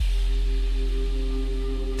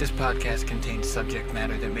This podcast contains subject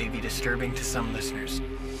matter that may be disturbing to some listeners.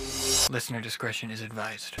 Listener discretion is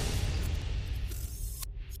advised.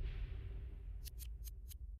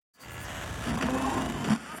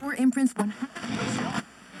 For imprints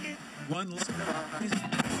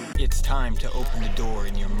It's time to open the door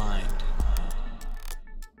in your mind.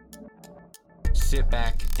 Sit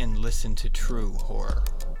back and listen to true horror.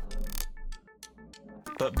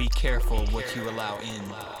 But be careful what you allow in.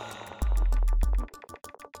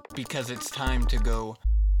 Because it's time to go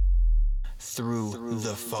through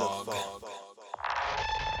the fog.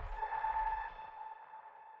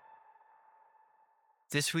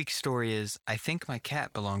 This week's story is I Think My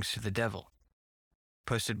Cat Belongs to the Devil,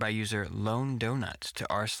 posted by user Lone Donuts to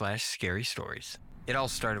r/scary stories. It all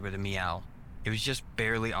started with a meow. It was just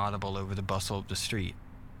barely audible over the bustle of the street.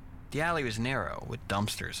 The alley was narrow, with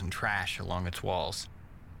dumpsters and trash along its walls.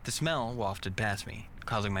 The smell wafted past me,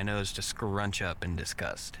 causing my nose to scrunch up in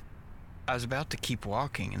disgust. I was about to keep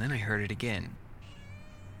walking, and then I heard it again.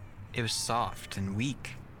 It was soft and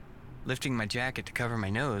weak. Lifting my jacket to cover my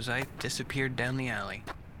nose, I disappeared down the alley.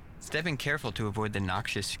 Stepping careful to avoid the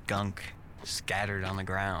noxious gunk scattered on the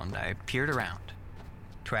ground, I peered around.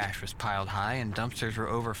 Trash was piled high, and dumpsters were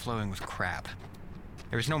overflowing with crap.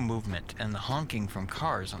 There was no movement, and the honking from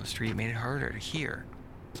cars on the street made it harder to hear.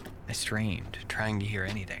 I strained, trying to hear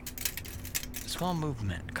anything. A small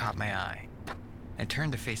movement caught my eye. I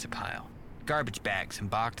turned to face a pile. Garbage bags and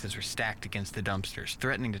boxes were stacked against the dumpsters,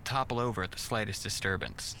 threatening to topple over at the slightest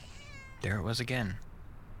disturbance. There it was again.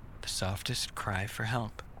 The softest cry for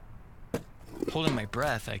help. Holding my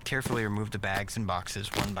breath, I carefully removed the bags and boxes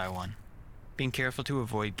one by one, being careful to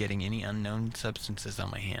avoid getting any unknown substances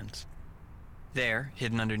on my hands. There,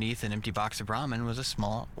 hidden underneath an empty box of ramen, was a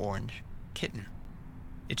small orange kitten.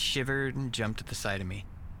 It shivered and jumped at the sight of me,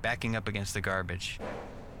 backing up against the garbage.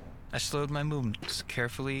 I slowed my movements,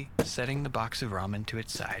 carefully setting the box of ramen to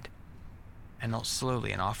its side. I knelt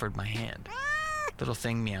slowly and offered my hand. Little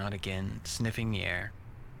thing meowed again, sniffing the air.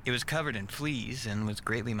 It was covered in fleas and was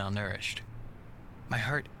greatly malnourished. My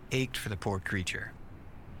heart ached for the poor creature,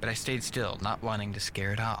 but I stayed still, not wanting to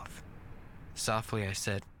scare it off. Softly I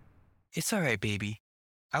said, "It's all right, baby.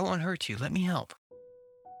 I won't hurt you. Let me help."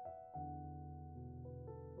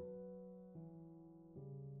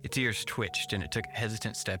 Its ears twitched, and it took a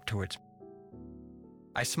hesitant step towards me.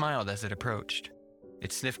 I smiled as it approached.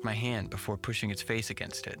 It sniffed my hand before pushing its face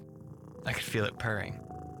against it. I could feel it purring,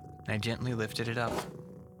 and I gently lifted it up.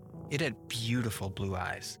 It had beautiful blue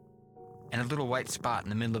eyes, and a little white spot in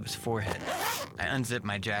the middle of his forehead. I unzipped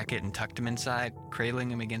my jacket and tucked him inside, cradling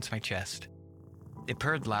him against my chest. It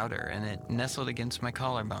purred louder, and it nestled against my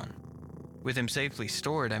collarbone. With him safely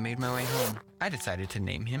stored, I made my way home. I decided to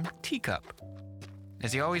name him Teacup,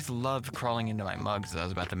 as he always loved crawling into my mugs as I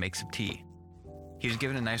was about to make some tea. He was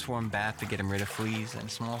given a nice warm bath to get him rid of fleas and a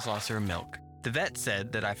small saucer of milk. The vet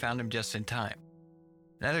said that I found him just in time.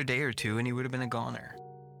 Another day or two and he would have been a goner.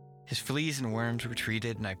 His fleas and worms were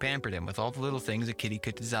treated, and I pampered him with all the little things a kitty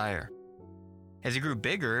could desire. As he grew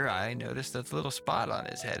bigger, I noticed that the little spot on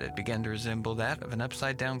his head had begun to resemble that of an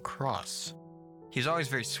upside-down cross. He was always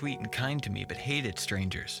very sweet and kind to me, but hated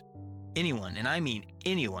strangers. Anyone, and I mean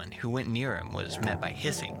anyone, who went near him was met by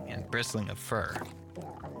hissing and bristling of fur.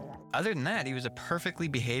 Other than that, he was a perfectly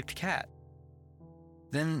behaved cat.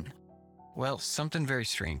 Then, well, something very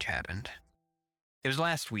strange happened. It was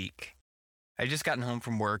last week. I had just gotten home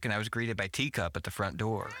from work, and I was greeted by Teacup at the front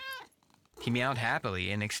door. He meowed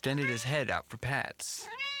happily and extended his head out for pats.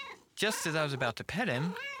 Just as I was about to pet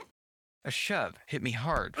him, a shove hit me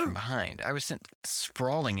hard from behind. I was sent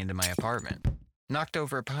sprawling into my apartment, knocked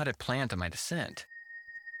over a potted plant on my descent.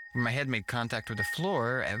 When my head made contact with the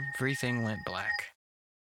floor, everything went black.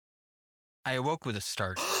 I awoke with a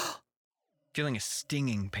start, feeling a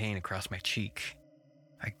stinging pain across my cheek.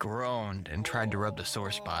 I groaned and tried to rub the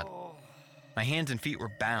sore spot. My hands and feet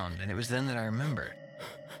were bound, and it was then that I remembered.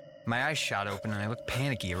 My eyes shot open, and I looked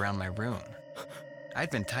panicky around my room. I'd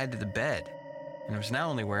been tied to the bed, and I was now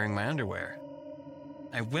only wearing my underwear.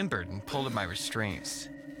 I whimpered and pulled at my restraints.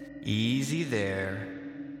 "Easy there.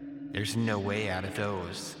 There's no way out of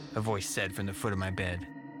those," a voice said from the foot of my bed.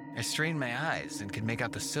 I strained my eyes and could make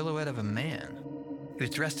out the silhouette of a man. He was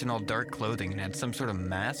dressed in all dark clothing and had some sort of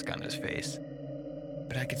mask on his face.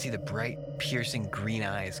 But I could see the bright, piercing green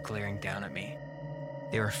eyes glaring down at me.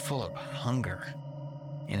 They were full of hunger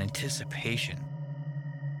and anticipation.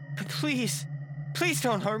 Please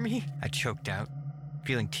don't hurt me," I choked out,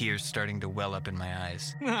 feeling tears starting to well up in my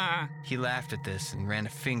eyes. He laughed at this and ran a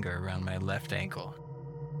finger around my left ankle.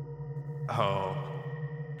 "Oh,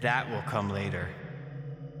 that will come later.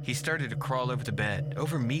 He started to crawl over the bed,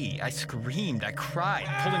 over me. I screamed, I cried,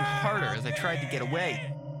 pulling harder as I tried to get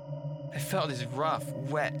away. I felt his rough,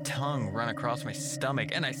 wet tongue run across my stomach,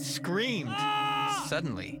 and I screamed.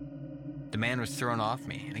 Suddenly, the man was thrown off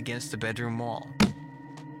me and against the bedroom wall.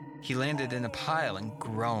 He landed in a pile and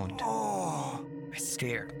groaned. I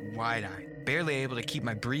stared, wide-eyed, barely able to keep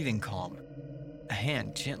my breathing calm. A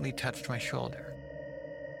hand gently touched my shoulder,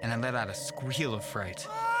 and I let out a squeal of fright.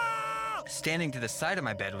 Standing to the side of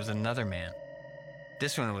my bed was another man.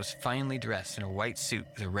 This one was finely dressed in a white suit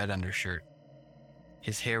with a red undershirt.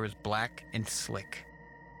 His hair was black and slick.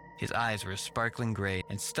 His eyes were a sparkling gray,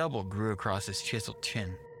 and stubble grew across his chiseled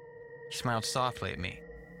chin. He smiled softly at me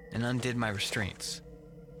and undid my restraints.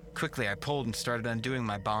 Quickly, I pulled and started undoing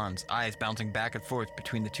my bonds, eyes bouncing back and forth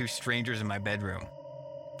between the two strangers in my bedroom.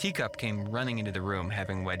 Teacup came running into the room,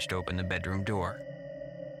 having wedged open the bedroom door.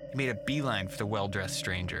 He made a beeline for the well-dressed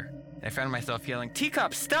stranger, and I found myself yelling,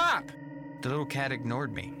 "Teacup, stop!" The little cat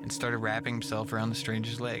ignored me and started wrapping himself around the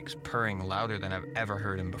stranger's legs, purring louder than I've ever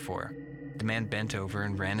heard him before. The man bent over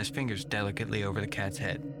and ran his fingers delicately over the cat's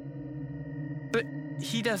head. "But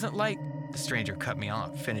he doesn't like..." The stranger cut me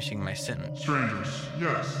off, finishing my sentence. Strangers,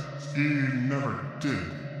 yes, he never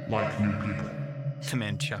did like new people. The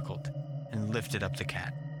man chuckled and lifted up the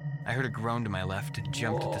cat. I heard a groan to my left and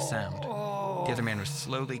jumped at the sound. The other man was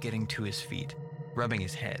slowly getting to his feet, rubbing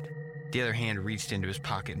his head. The other hand reached into his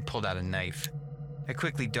pocket and pulled out a knife. I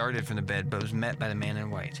quickly darted from the bed, but was met by the man in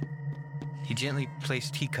white. He gently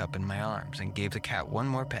placed Teacup in my arms and gave the cat one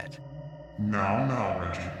more pet. Now,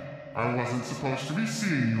 Reggie. I wasn't supposed to be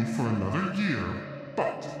seeing you for another year,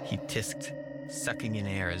 but... He tisked, sucking in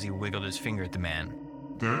air as he wiggled his finger at the man.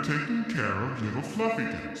 They're taking care of little fluffy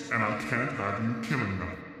things, and I can't have you killing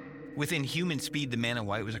them. Within human speed, the man in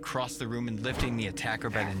white was across the room and lifting the attacker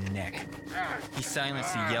by the neck. He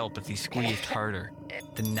silenced the yelp as he squeezed harder.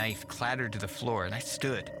 The knife clattered to the floor, and I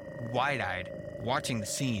stood, wide-eyed, watching the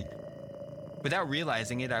scene. Without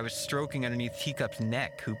realizing it, I was stroking underneath Teacup's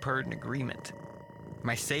neck, who purred in agreement.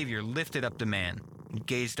 My savior lifted up the man and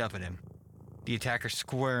gazed up at him. The attacker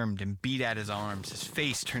squirmed and beat at his arms, his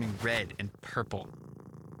face turning red and purple.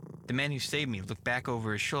 The man who saved me looked back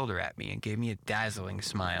over his shoulder at me and gave me a dazzling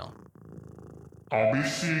smile. I'll be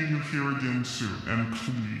seeing you here again soon, and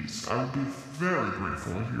please, I would be very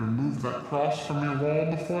grateful if you removed that cross from your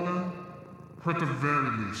wall before then. Or at the very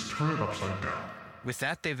least, turn it upside down. With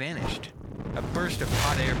that, they vanished. A burst of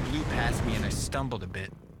hot air blew past me and I stumbled a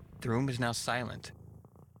bit. The room was now silent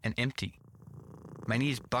and empty. My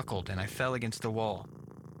knees buckled and I fell against the wall.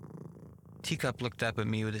 Teacup looked up at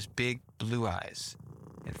me with his big blue eyes,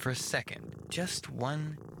 and for a second, just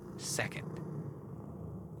 1 second,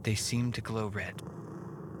 they seemed to glow red.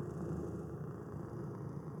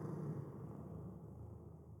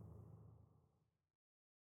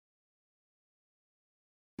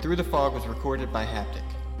 Through the Fog was recorded by Haptic.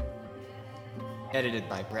 Edited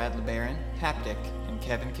by Brad LeBaron, Haptic, and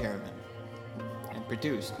Kevin Caravan. And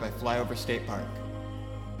produced by Flyover State Park.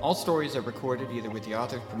 All stories are recorded either with the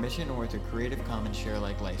author's permission or with a Creative Commons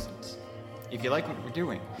share-alike license. If you like what we're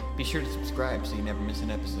doing, be sure to subscribe so you never miss an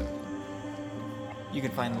episode. You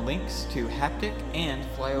can find links to Haptic and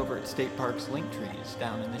Flyover at State Park's link trees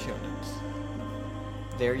down in the show notes.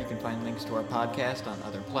 There you can find links to our podcast on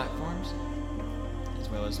other platforms, as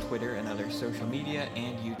well as Twitter and other social media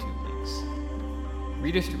and YouTube links.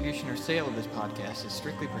 Redistribution or sale of this podcast is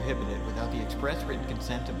strictly prohibited without the express written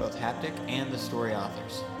consent of both Haptic and the story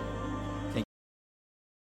authors. Thank you.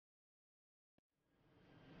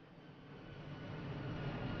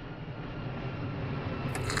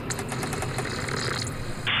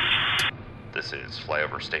 This is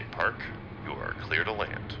Flyover State Park. You are clear to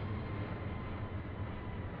land.